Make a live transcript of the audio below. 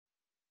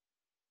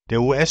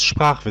Der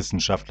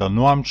US-Sprachwissenschaftler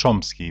Noam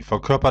Chomsky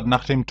verkörpert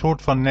nach dem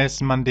Tod von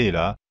Nelson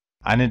Mandela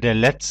eine der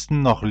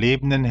letzten noch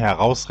lebenden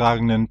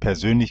herausragenden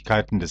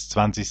Persönlichkeiten des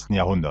 20.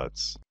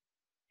 Jahrhunderts.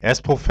 Er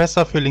ist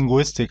Professor für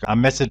Linguistik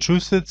am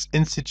Massachusetts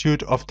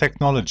Institute of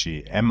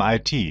Technology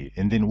 (MIT)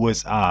 in den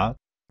USA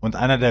und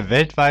einer der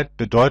weltweit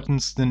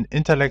bedeutendsten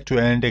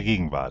Intellektuellen der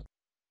Gegenwart.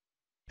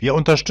 Wir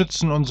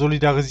unterstützen und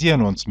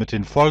solidarisieren uns mit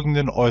den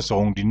folgenden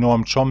Äußerungen, die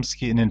Noam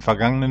Chomsky in den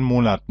vergangenen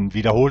Monaten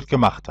wiederholt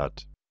gemacht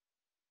hat.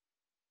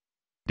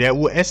 Der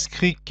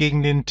US-Krieg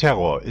gegen den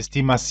Terror ist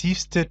die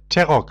massivste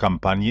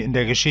Terrorkampagne in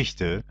der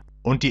Geschichte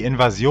und die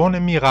Invasion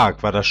im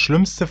Irak war das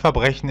schlimmste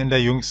Verbrechen in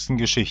der jüngsten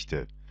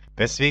Geschichte,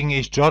 weswegen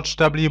ich George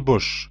W.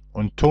 Bush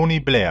und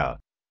Tony Blair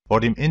vor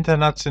dem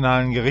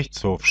Internationalen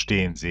Gerichtshof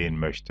stehen sehen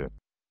möchte.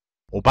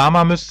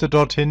 Obama müsste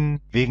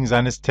dorthin wegen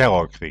seines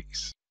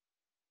Terrorkriegs.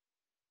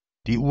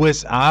 Die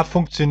USA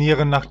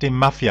funktionieren nach dem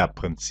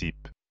Mafia-Prinzip.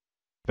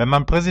 Wenn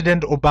man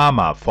Präsident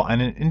Obama vor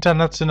einen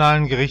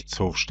internationalen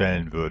Gerichtshof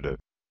stellen würde,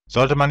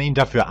 sollte man ihn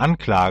dafür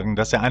anklagen,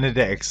 dass er eine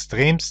der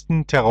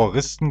extremsten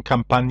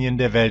Terroristenkampagnen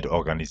der Welt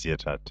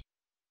organisiert hat.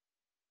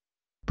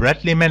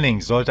 Bradley Manning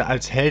sollte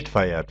als Held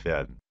verehrt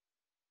werden.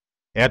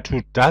 Er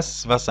tut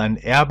das, was ein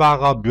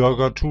ehrbarer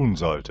Bürger tun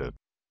sollte: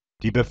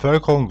 die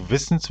Bevölkerung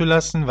wissen zu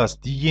lassen, was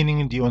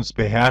diejenigen, die uns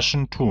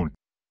beherrschen, tun.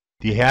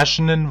 Die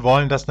Herrschenden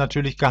wollen das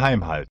natürlich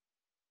geheim halten.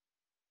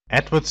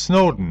 Edward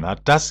Snowden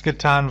hat das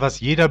getan,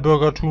 was jeder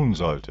Bürger tun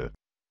sollte.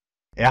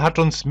 Er hat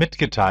uns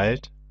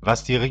mitgeteilt,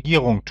 was die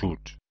Regierung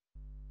tut.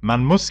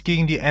 Man muss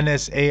gegen die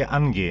NSA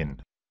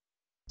angehen,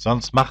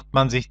 sonst macht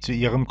man sich zu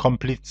ihrem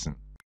Komplizen.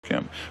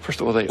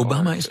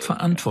 Obama ist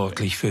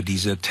verantwortlich für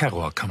diese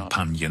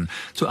Terrorkampagnen.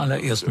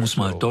 Zuallererst muss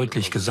mal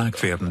deutlich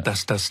gesagt werden,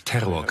 dass das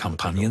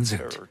Terrorkampagnen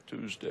sind.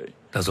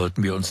 Da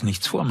sollten wir uns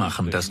nichts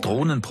vormachen. Das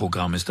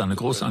Drohnenprogramm ist eine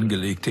groß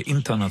angelegte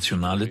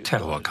internationale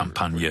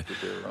Terrorkampagne.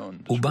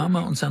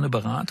 Obama und seine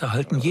Berater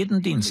halten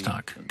jeden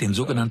Dienstag, den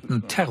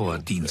sogenannten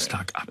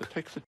Terrordienstag, ab.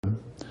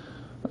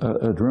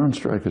 A drone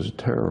strike is a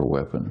terror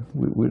weapon.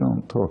 We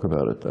don't talk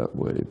about it that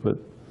way, but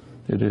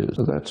it is.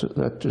 So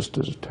that just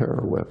is a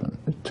terror weapon.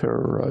 It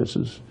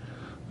terrorizes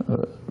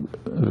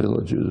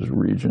villages,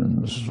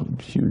 regions,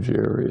 huge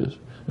areas.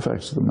 In fact,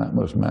 it's the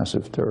most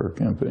massive terror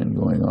campaign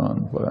going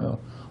on by a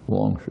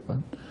long shot.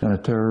 And a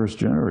terrorist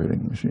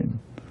generating machine.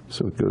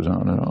 So it goes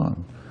on and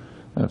on.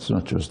 That's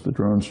not just the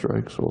drone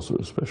strikes, also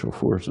the special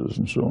forces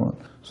and so on.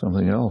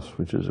 Something else,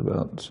 which is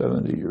about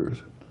 70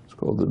 years. It's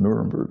called the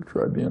Nuremberg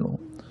Tribunal,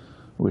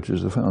 which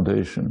is the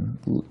foundation,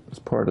 it's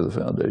part of the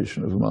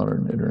foundation of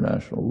modern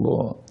international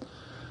law.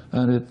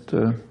 And it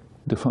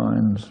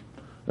defines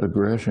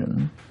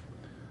aggression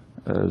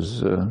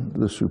as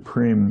the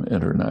supreme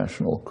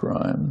international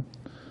crime,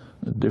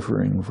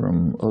 differing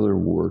from other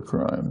war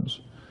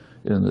crimes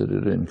in that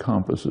it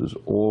encompasses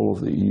all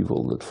of the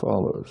evil that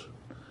follows.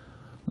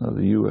 Now,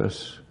 the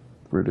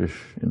US-British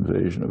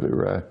invasion of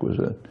Iraq was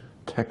a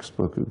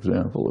textbook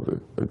example of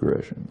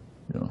aggression,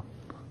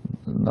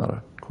 not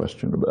a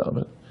question about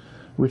it,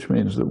 which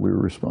means that we're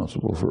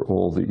responsible for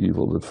all the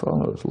evil that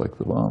follows, like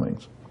the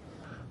bombings.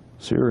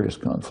 Serious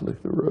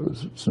conflict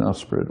arose. It's now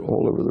spread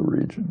all over the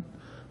region.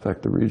 In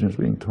fact, the region is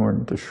being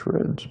torn to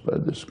shreds by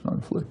this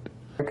conflict.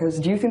 Because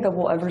do you think that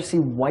we'll ever see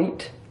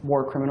white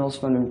war criminals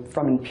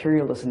from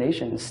imperialist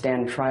nations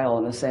stand trial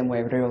in the same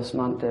way Rios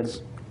Montt did?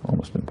 It's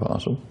almost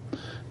impossible.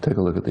 Take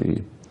a look at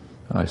the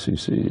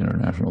ICC,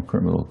 International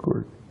Criminal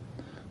Court.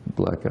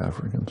 Black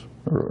Africans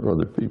or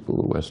other people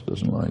the West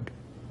doesn't like.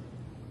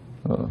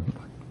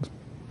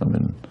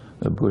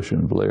 Bush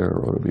and Blair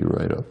ought to be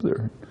right up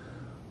there.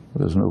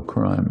 There's no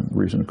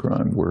recent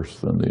crime worse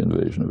than the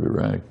invasion of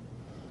Iraq.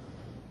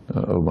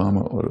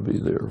 Obama ought to be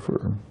there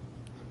for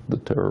the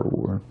terror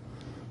war.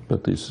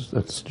 But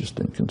that's just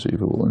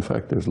inconceivable. In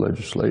fact, there's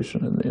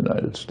legislation in the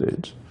United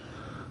States,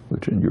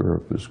 which in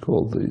Europe is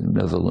called the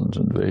Netherlands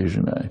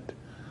Invasion Act,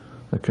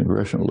 a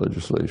congressional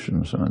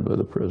legislation signed by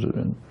the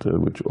president,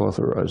 which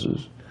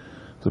authorizes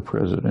the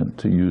president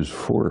to use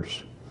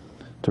force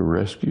to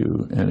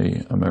rescue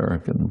any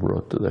American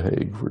brought to The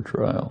Hague for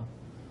trial.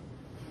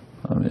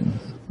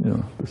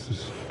 This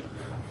is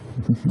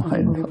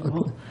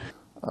mind-boggling.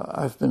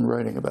 I've been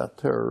writing about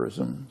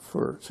terrorism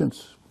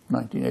since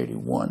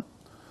 1981,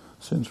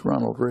 since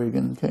Ronald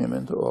Reagan came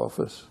into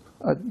office.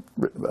 I'd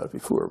written about it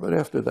before, but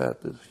after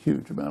that, there's a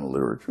huge amount of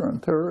literature on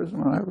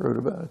terrorism, and I wrote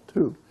about it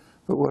too.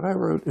 But what I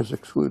wrote is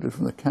excluded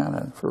from the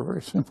canon for a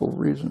very simple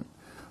reason.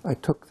 I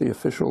took the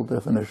official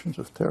definitions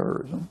of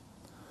terrorism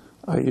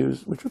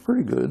which are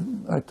pretty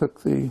good. I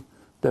took the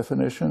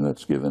definition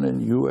that's given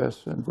in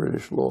US and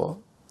British law,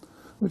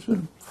 which is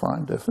a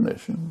fine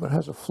definition, but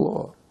has a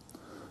flaw.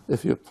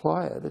 If you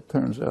apply it, it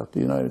turns out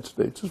the United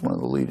States is one of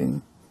the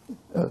leading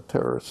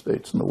terrorist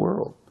states in the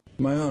world.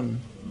 My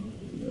own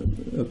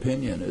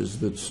opinion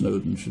is that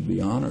Snowden should be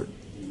honored.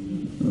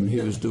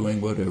 He was doing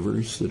what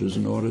every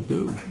citizen ought to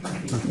do.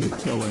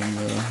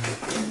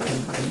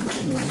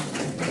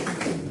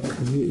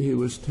 He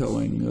was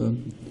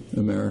telling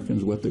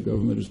Americans what the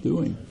government is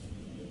doing.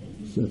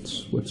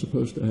 That's what's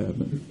supposed to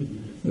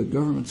happen.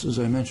 Governments, as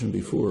I mentioned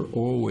before,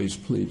 always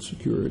plead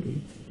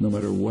security, no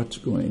matter what's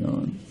going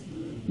on.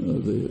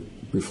 The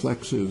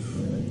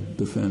reflexive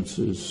defense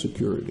is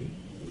security.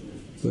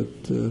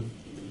 But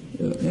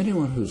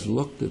anyone who's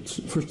looked at,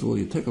 first of all,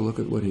 you take a look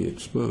at what he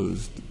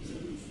exposed,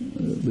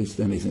 at least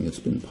anything that's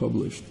been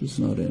published, is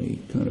not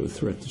any kind of a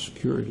threat to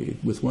security,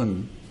 with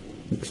one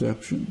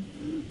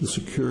exception, the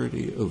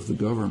security of the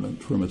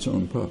government from its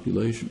own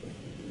population.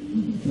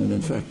 And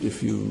in fact,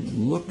 if you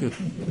look at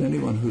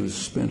anyone who's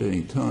spent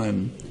any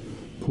time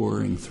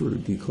poring through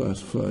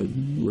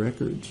declassified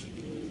records,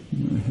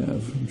 I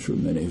have, I'm sure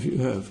many of you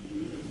have,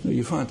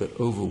 you find that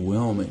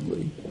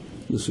overwhelmingly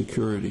the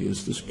security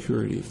is the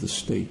security of the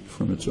state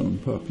from its own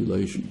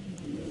population.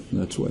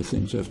 And that's why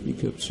things have to be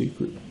kept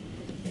secret.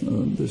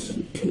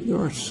 There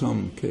are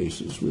some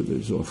cases where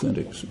there's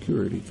authentic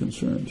security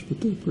concerns, but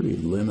they're pretty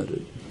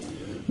limited.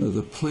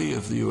 The plea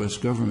of the U.S.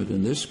 government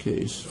in this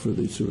case for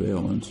the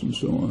surveillance and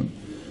so on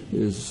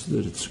is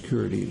that it's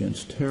security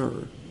against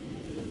terror.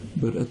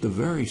 But at the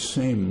very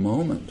same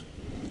moment,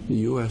 the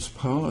U.S.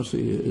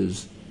 policy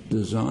is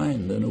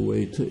designed in a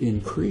way to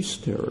increase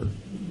terror.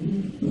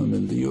 I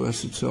mean, the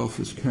U.S. itself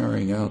is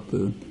carrying out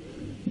the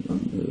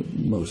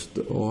most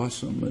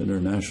awesome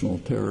international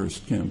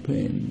terrorist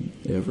campaign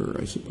ever,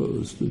 I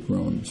suppose, the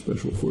Drone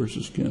Special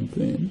Forces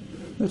campaign.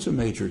 That's a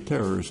major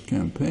terrorist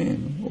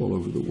campaign all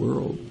over the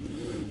world.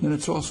 And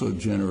it's also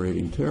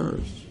generating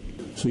terrorists.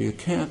 So you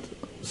can't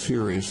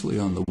seriously,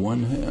 on the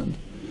one hand,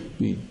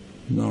 be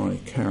not only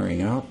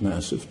carrying out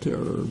massive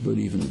terror, but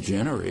even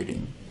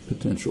generating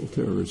potential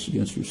terrorists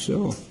against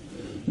yourself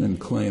and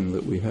claim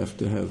that we have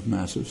to have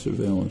massive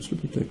surveillance to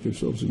protect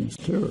ourselves against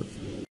terror.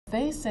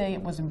 They say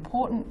it was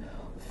important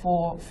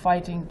for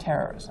fighting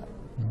terrorism.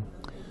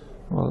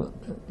 Well,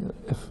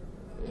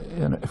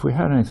 if we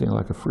had anything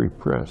like a free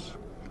press,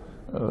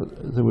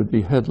 there would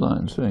be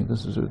headlines saying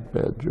this is a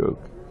bad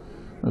joke.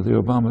 The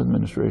Obama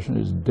administration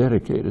is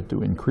dedicated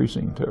to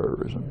increasing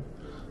terrorism.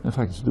 In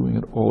fact, it's doing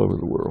it all over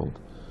the world.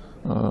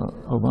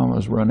 Obama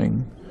is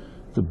running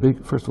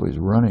first of all, he's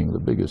running the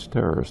biggest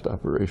terrorist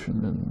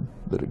operation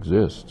that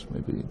exists,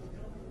 maybe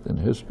in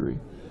history,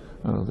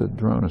 the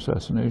drone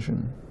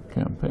assassination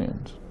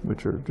campaigns,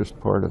 which are just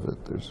part of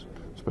it. There's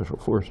special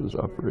forces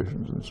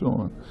operations and so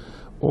on.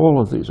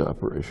 All of these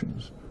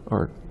operations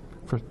are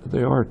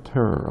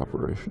terror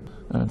operations.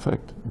 And in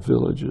fact,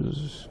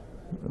 villages,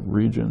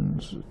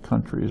 regions,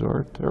 countries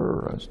are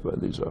terrorized by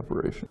these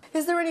operations.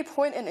 Is there any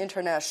point in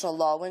international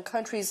law when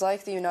countries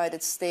like the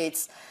United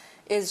States,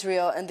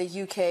 Israel, and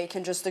the UK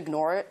can just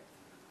ignore it?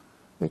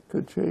 It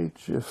could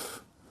change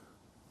if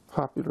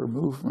popular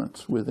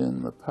movements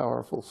within the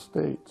powerful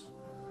states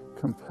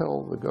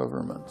compel the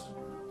governments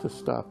to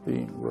stop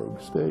being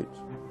rogue states.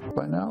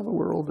 By now, the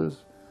world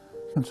is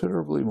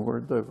considerably more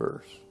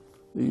diverse.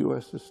 The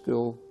U.S. is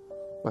still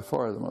by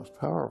far the most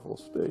powerful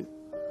state,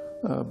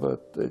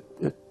 but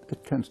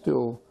it can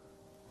still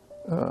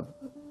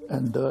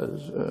and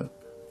does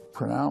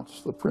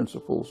pronounce the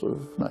principles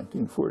of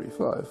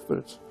 1945, but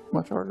it's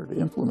much harder to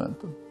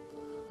implement them,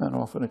 and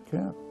often it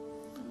can't.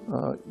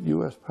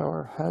 U.S.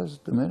 power has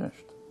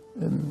diminished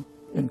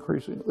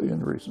increasingly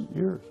in recent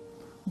years.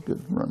 You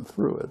could run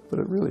through it, but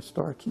it really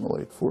starts in the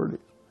late 40s.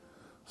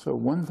 So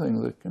one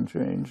thing that can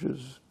change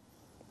is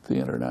the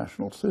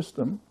international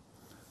system.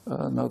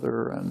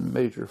 Another and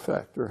major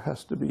factor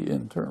has to be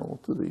internal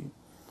to the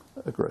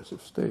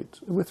aggressive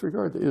states. With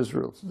regard to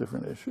Israel, it's a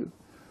different issue.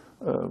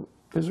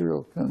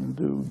 Israel can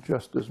do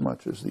just as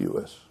much as the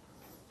U.S.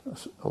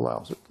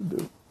 allows it to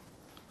do.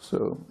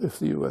 So if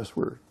the U.S.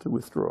 were to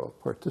withdraw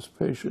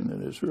participation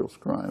in Israel's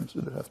crimes,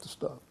 it would have to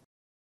stop.